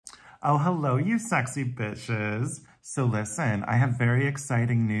Oh, hello, you sexy bitches. So listen, I have very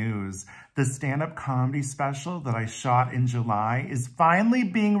exciting news. The stand-up comedy special that I shot in July is finally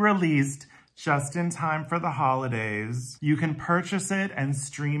being released just in time for the holidays. You can purchase it and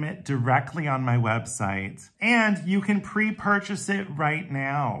stream it directly on my website. And you can pre-purchase it right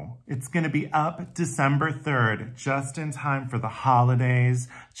now. It's gonna be up December 3rd, just in time for the holidays,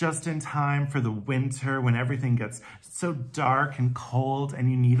 just in time for the winter when everything gets so dark and cold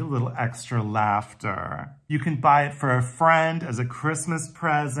and you need a little extra laughter. You can buy it for a friend as a Christmas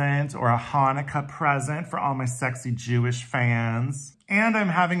present or a Hanukkah present for all my sexy Jewish fans. And I'm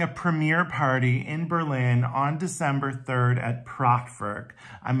having a premiere party in Berlin on December 3rd at Prachtwerk.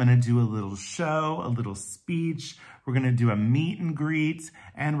 I'm gonna do a little show, a little speech. We're gonna do a meet and greet,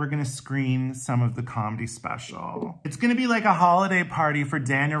 and we're gonna screen some of the comedy special. It's gonna be like a holiday party for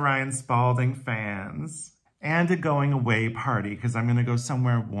Daniel Ryan Spaulding fans. And a going away party, because I'm gonna go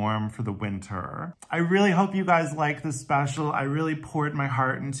somewhere warm for the winter. I really hope you guys like this special. I really poured my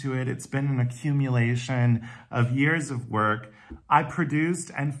heart into it. It's been an accumulation of years of work. I produced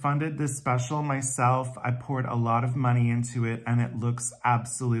and funded this special myself. I poured a lot of money into it, and it looks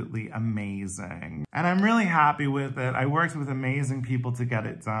absolutely amazing. And I'm really happy with it. I worked with amazing people to get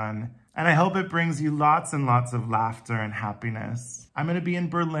it done. And I hope it brings you lots and lots of laughter and happiness. I'm gonna be in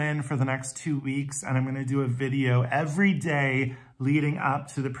Berlin for the next 2 weeks, and I'm gonna do a video every day leading up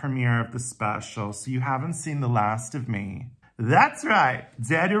to the premiere of the special, so you haven't seen the last of me. That's right,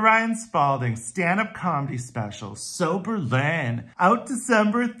 Daniel Ryan Spaulding stand-up comedy special, So Berlin, out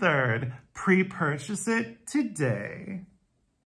December 3rd. Pre-purchase it today.